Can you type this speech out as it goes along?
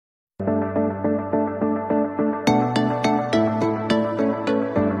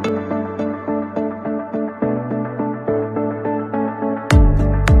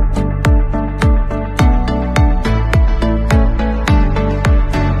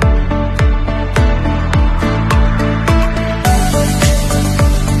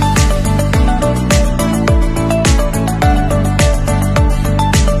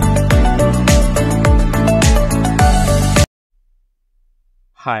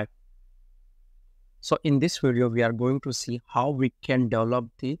So in this video, we are going to see how we can develop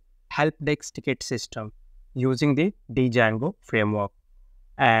the help desk ticket system using the Django framework.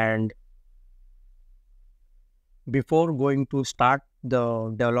 And before going to start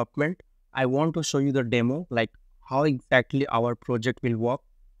the development, I want to show you the demo, like how exactly our project will work.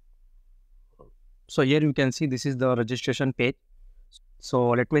 So here you can see this is the registration page.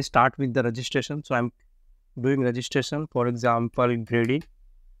 So let me start with the registration. So I'm doing registration, for example, Greedy.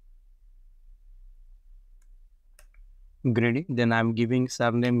 Then I'm giving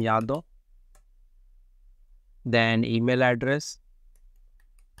surname Yadav, then email address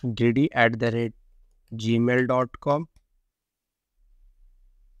greedy@gmail.com.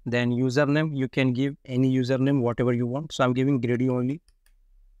 Then username, you can give any username, whatever you want. So I'm giving greedy only.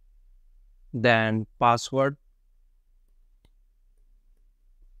 Then password,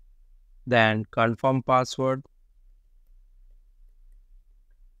 then confirm password,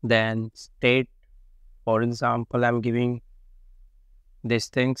 then state, for example, I'm giving these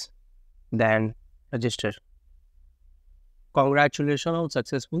things, then register. Congratulations on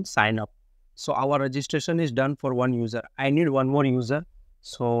successful sign up. So our registration is done for one user. I need one more user.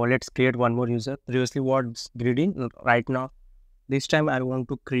 So let's create one more user. Previously what's greedy right now. This time I want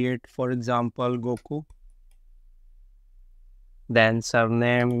to create, for example, Goku. Then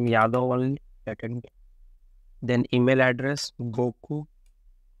surname Yadav only. Then email address Goku.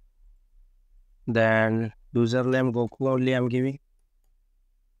 Then username Goku only I'm giving.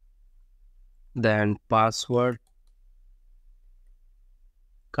 Then password,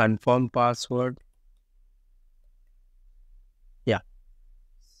 confirm password. Yeah,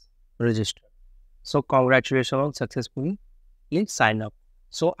 register. So congratulations on successfully sign up.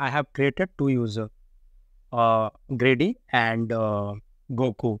 So I have created two users, Grady and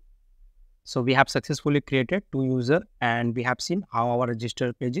Goku. So we have successfully created two users and we have seen how our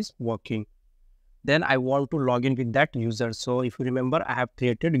register page is working. Then I want to log in with that user. So if you remember, I have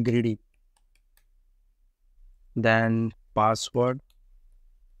created Greedy. Then password,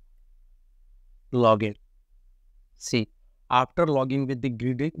 login. See, after logging with the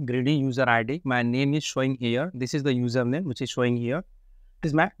greedy user ID, my name is showing here. This is the username which is showing here. It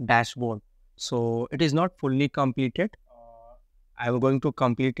is my dashboard. So it is not fully completed. I am going to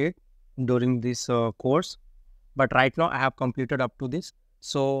complete it during this course. But right now I have completed up to this.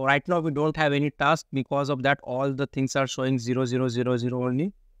 So right now we don't have any task. Because of that, all the things are showing 0000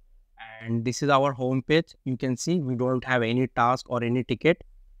 only. And this is our home page. You can see we don't have any task or any ticket.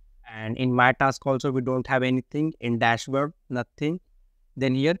 And in my task also, we don't have anything. In dashboard, nothing.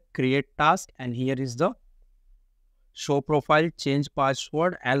 Then here, create task. And here is the show profile, change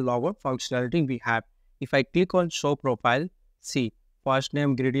password and logout functionality we have. If I click on show profile, see, first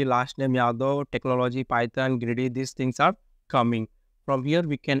name Greedy, last name Yadav, technology, Python, Greedy, these things are coming. From here,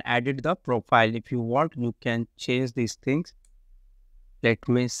 we can edit the profile. If you want, you can change these things. Let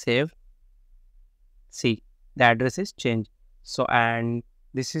me save. See, the address is changed. So, and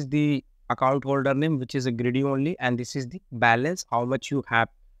this is the account holder name, which is a Greedy only. And this is the balance, how much you have.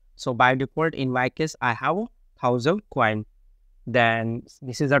 So by default, in my case, I have 1,000 coin. Then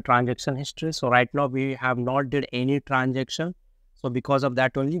this is a transaction history. So right now we have not did any transaction. So because of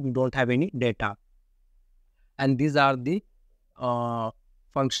that only, we don't have any data. And these are the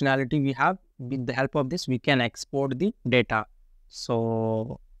functionality we have. With the help of this, we can export the data.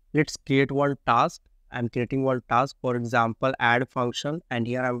 So let's create one task. I'm creating one task, for example, add function. And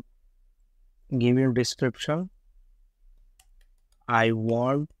here I'm giving description. I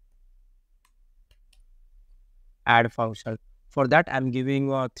want add function. For that, I'm giving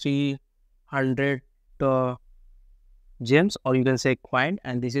 300 gems, or you can say coin.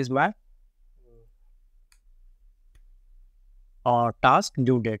 And this is my task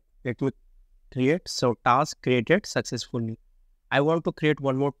due date. Let me create. So task created successfully. I want to create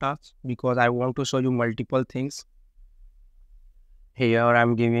one more task because I want to show you multiple things. Here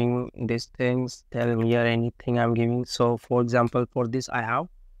I'm giving these things. Tell me here anything I'm giving. So for example, for this I have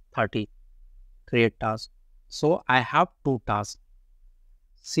 30 create task. So I have two tasks.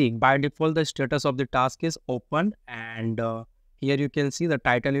 See, by default the status of the task is open, and here you can see the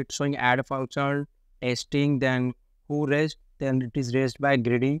title. It's showing add function, testing, then who raised, then it is raised by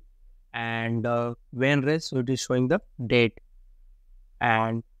Greedy, and when raised, so it is showing the date.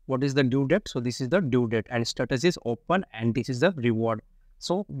 And what is the due date? So this is the due date, and status is open, and this is the reward.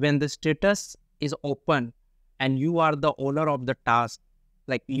 So when the status is open and you are the owner of the task,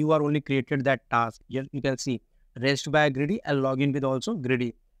 like you are only created that task, here you can see raised by Greedy and login with also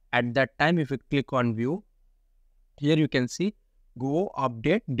Greedy. At that time, if you click on view, here you can see go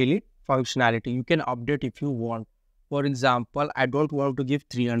update delete functionality. You can update if you want. For example, I don't want to give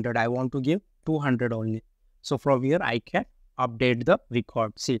 300, I want to give 200 only. So from here, I can update the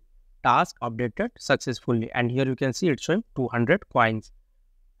record. See, task updated successfully. And here you can see it's showing 200 coins.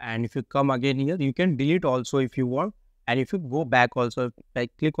 And if you come again here, you can delete also if you want. And if you go back also, if I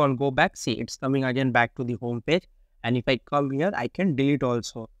click on go back, see, it's coming again back to the home page. And if I come here, I can delete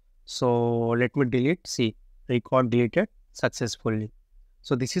also. So let me delete, see, record deleted successfully.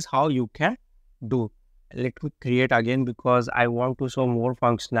 So this is how you can do. Let me create again because I want to show more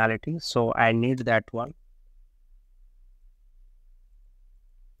functionality. So I need that one.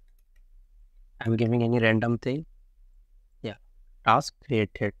 I'm giving any random thing. Yeah, task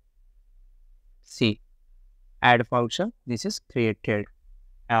created. See, add function. This is created.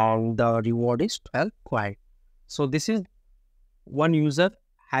 And the reward is 12 coin. So this is one user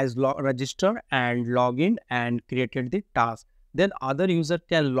has registered and login and created the task. Then other user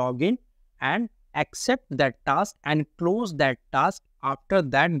can log in and accept that task and close that task. After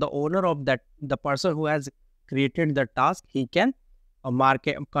that, the owner of that, the person who has created the task, he can mark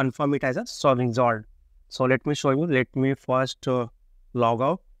it, confirm it as a resolved. So let me show you. Let me first log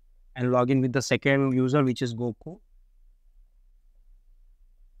out and log in with the second user, which is Goku.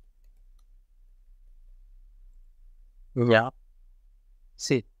 Yeah.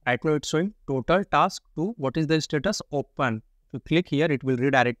 See, right now it's showing total task 2. What is the status? Open. If you click here, it will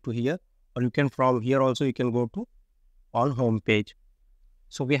redirect to here. Or you can from here also, you can go to on home page.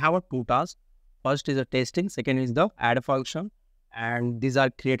 So we have a 2 tasks. First is a testing. Second is the add function. And these are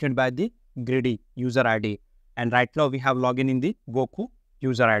created by the greedy user ID. And right now we have login in the Goku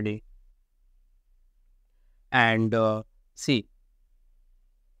user ID. And see,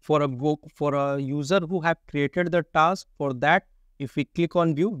 for a user who have created the task, for that, if we click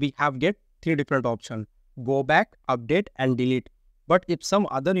on view, we have get 3 different options: go back, update, and delete. But if some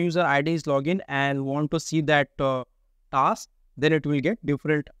other user ID is login and want to see that task, then it will get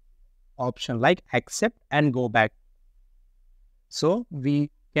different option like accept and go back. So we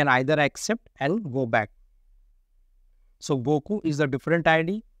can either accept and go back. So Goku is the different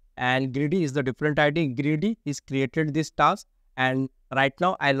ID and Greedy is the different ID. Greedy is created this task, and right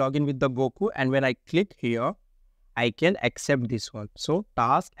now I log in with the Goku, and when I click here, I can accept this one. So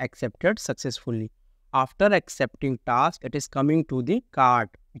task accepted successfully. After accepting task, it is coming to the cart,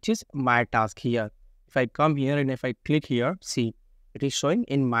 which is my task here. If I come here and if I click here, see, it is showing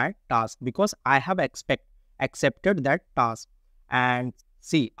in my task because I have accepted that task. And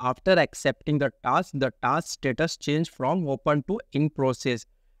see, after accepting the task status changed from open to in process.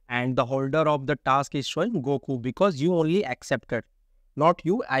 And the holder of the task is showing Goku because you only accepted. Not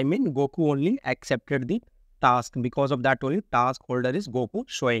you, I mean Goku only accepted the task. Because of that only task holder is Goku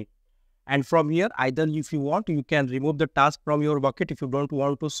showing. And from here, either if you want, you can remove the task from your bucket if you don't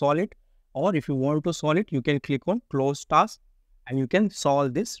want to solve it. Or if you want to solve it, you can click on close task and you can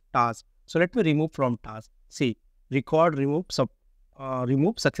solve this task. So let me remove from task. See, record remove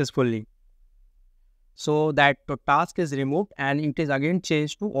successfully. So that the task is removed and it is again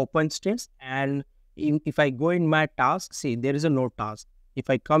changed to open states. And if I go in my task, see, there is a no task. If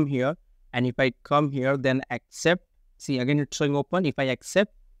I come here and if I come here, then accept, see, again it's showing open. If I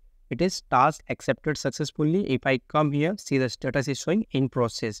accept, it is task accepted successfully. If I come here, see, the status is showing in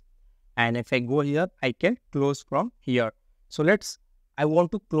process. And if I go here, I can close from here. So I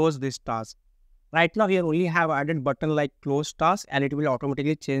want to close this task. Right now here only have added button like close task and it will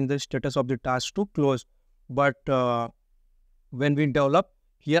automatically change the status of the task to close. But when we develop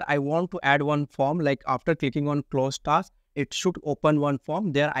here, I want to add one form, like after clicking on close task, it should open one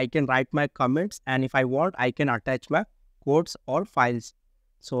form. There I can write my comments, and if I want, I can attach my codes or files.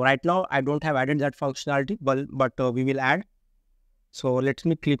 So right now I don't have added that functionality, but we will add. So let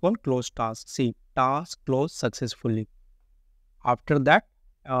me click on close task. See, task closed successfully. After that,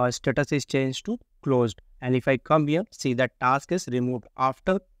 status is changed to closed. And if I come here, see, that task is removed.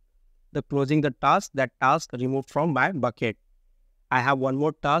 After the closing the task, that task removed from my bucket. I have one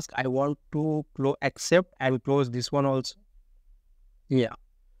more task. I want to accept and close this one also. Yeah.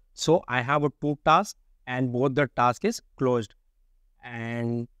 So I have a 2 tasks and both the task is closed.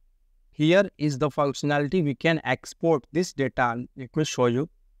 And here is the functionality. We can export this data. Let me show you.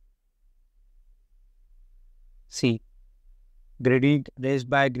 See, greedy, raised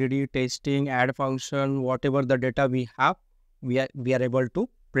by greedy, testing, add function, whatever the data we have, we are able to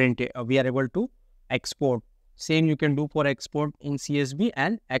print it. We are able to export. Same you can do for export in CSV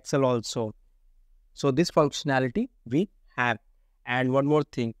and Excel also. So this functionality we have. And one more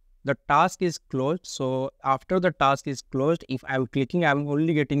thing, the task is closed. So after the task is closed, if I'm clicking, I'm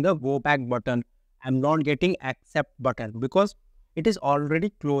only getting the go back button. I'm not getting accept button because it is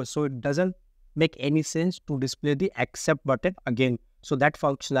already closed. So it doesn't make any sense to display the accept button again. So that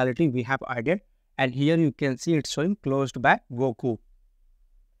functionality we have added, and here you can see it's showing closed by Goku.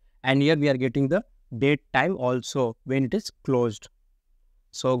 And here we are getting the date time also when it is closed.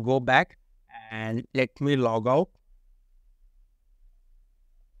 So go back and let me log out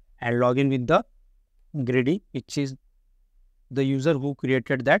and log in with the greedy, which is the user who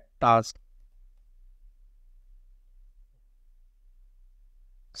created that task.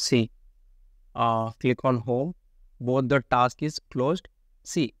 See, click on home. Both the task is closed.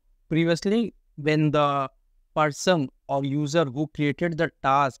 See, previously when the person or user who created the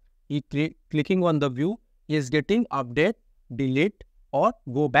task, clicking on the view, he is getting update, delete or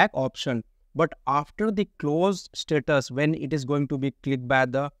go back option. But after the closed status, when it is going to be clicked by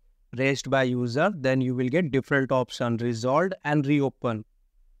the raised by user, then you will get different option, resolved and reopen.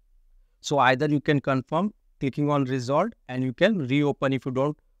 So either you can confirm clicking on resolved, and you can reopen if you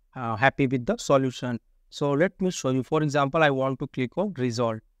don't happy with the solution. So let me show you. For example, I want to click on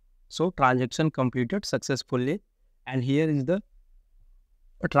resolve. So transaction completed successfully, and here is the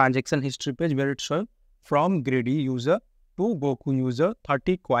transaction history page where it's shown from greedy user to Goku user,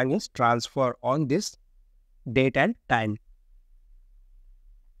 30 coin is transfer on this date and time.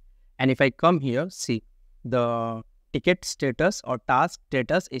 And if I come here, see the ticket status or task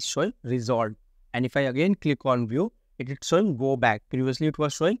status is showing resolved. And if I again click on view, it is showing go back. Previously it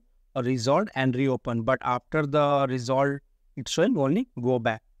was showing a resolved and reopen, but after the resolved, it's showing only go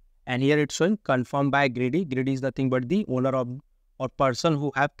back. And here it's showing confirmed by greedy. Greedy is nothing but the owner of or person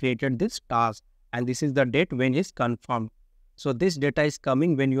who have created this task. And this is the date when is confirmed. So this data is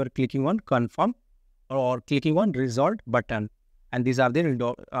coming when you are clicking on confirm or clicking on resolved button. And these are the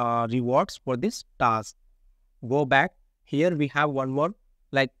rewards for this task. Go back. Here we have one more.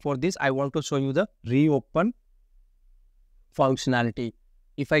 Like for this, I want to show you the reopen functionality.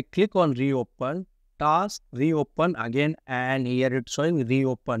 If I click on reopen, task reopen again, and here it's showing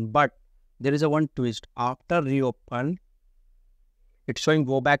reopen. But there is a one twist. After reopen, it's showing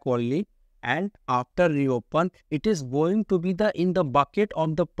go back only. And after reopen, it is going to be in the bucket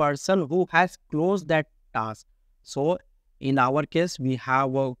of the person who has closed that task. So in our case, we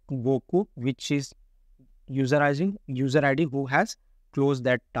have a Goku, which is user ID who has closed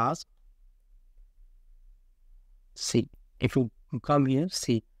that task. See, if you come here,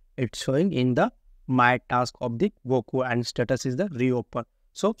 see, it's showing in the my task of the Goku, and status is the reopen.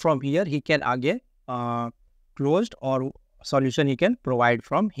 So from here, he can again closed or solution he can provide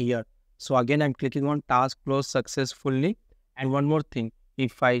from here. So again, I'm clicking on task closed successfully. And one more thing,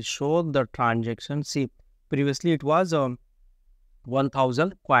 if I show the transaction, see, previously it was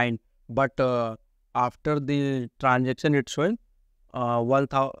 1000 coin, but after the transaction it's showing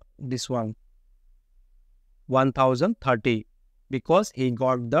 1030 because he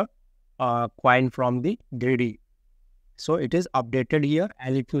got the coin from the greedy. So it is updated here,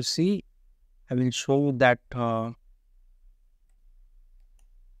 and if you see, I will show that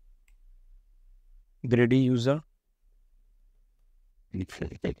greedy user.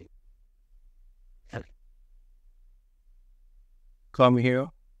 Come here,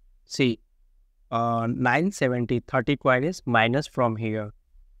 see 970 30 coin is minus from here.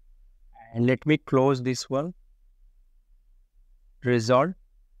 And let me close this one. Result.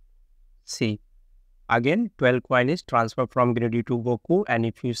 See, again 12 coin is transferred from greedy to Goku, and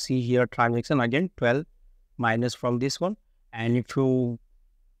if you see here transaction, again 12 minus from this one. And if you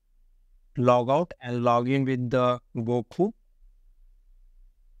log out and log in with the Goku,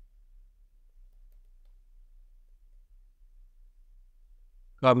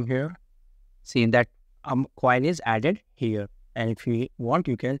 come here, see that coin is added here, and if you want,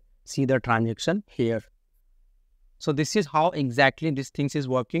 you can see the transaction here. So this is how exactly this things is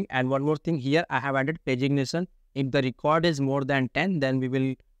working. And one more thing, here I have added pagination. If the record is more than 10, then we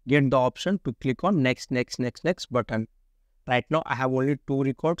will get the option to click on next button. Right now I have only 2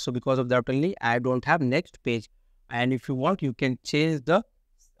 records, so because of that only I don't have next page. And if you want, you can change the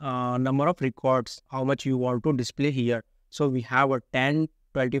number of records, how much you want to display here. So we have a 10,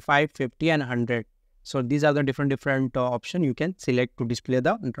 25, 50 and 100. So these are the different options you can select to display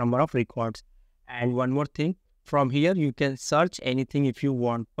the number of records. And one more thing, from here you can search anything if you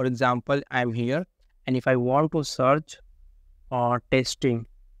want. For example, I'm here, and if I want to search testing,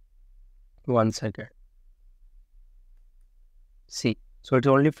 one second. See, so it's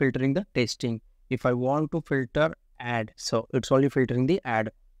only filtering the testing. If I want to filter ad, so it's only filtering the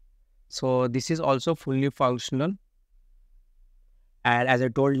ad. So this is also fully functional. And as I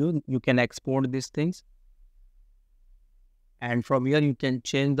told you, you can export these things. And from here, you can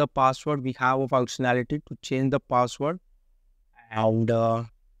change the password. We have a functionality to change the password. And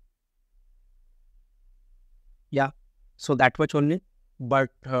yeah, so that much only. but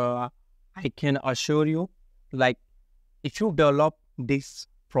I can assure you, like, if you develop this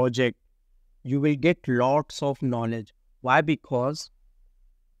project, you will get lots of knowledge. Why? Because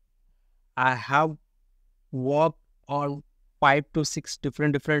I have worked on 5 to 6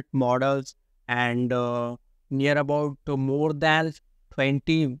 different models, and near about more than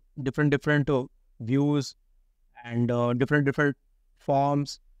 20 different views, and different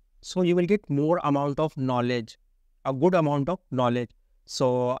forms. So you will get more amount of knowledge, a good amount of knowledge.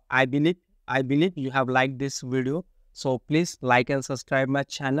 So I believe you have liked this video. So please like and subscribe my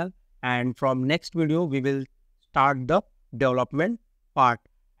channel, and from next video we will start the development part.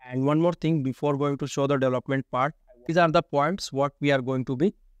 And one more thing before going to show the development part, these are the points what we are going to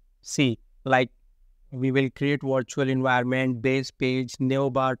be see. Like, we will create virtual environment, base page,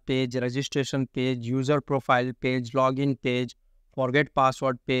 navbar page, registration page, user profile page, login page, forget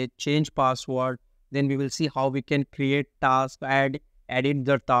password page, change password. Then we will see how we can create task, edit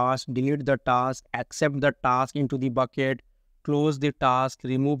the task, delete the task, accept the task into the bucket, close the task,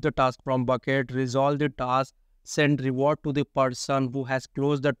 remove the task from bucket, resolve the task, send reward to the person who has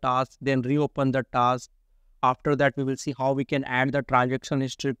closed the task, then reopen the task. After that, we will see how we can add the transaction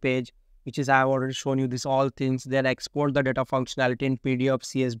history page, which is I have already shown you this all things. Then export the data functionality in PDF,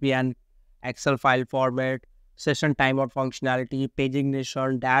 CSV, and Excel file format, session timer functionality, paging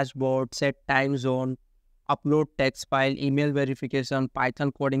nation, dashboard, set time zone, upload text file, email verification,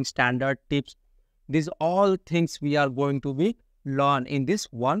 Python coding standard tips. These all things we are going to be learn in this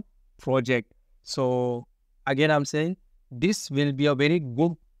one project. So again, I'm saying this will be a very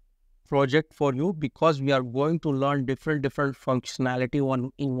good project for you, because we are going to learn different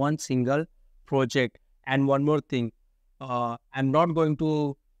functionality in one single project. And one more thing, I'm not going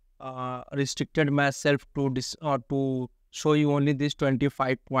to restricted myself to this to show you only these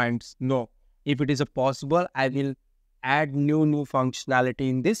 25 points. No, if it is a possible, I will add new functionality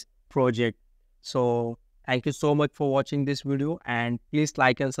in this project. So thank you so much for watching this video, and please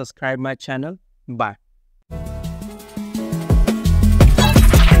like and subscribe my channel. Bye.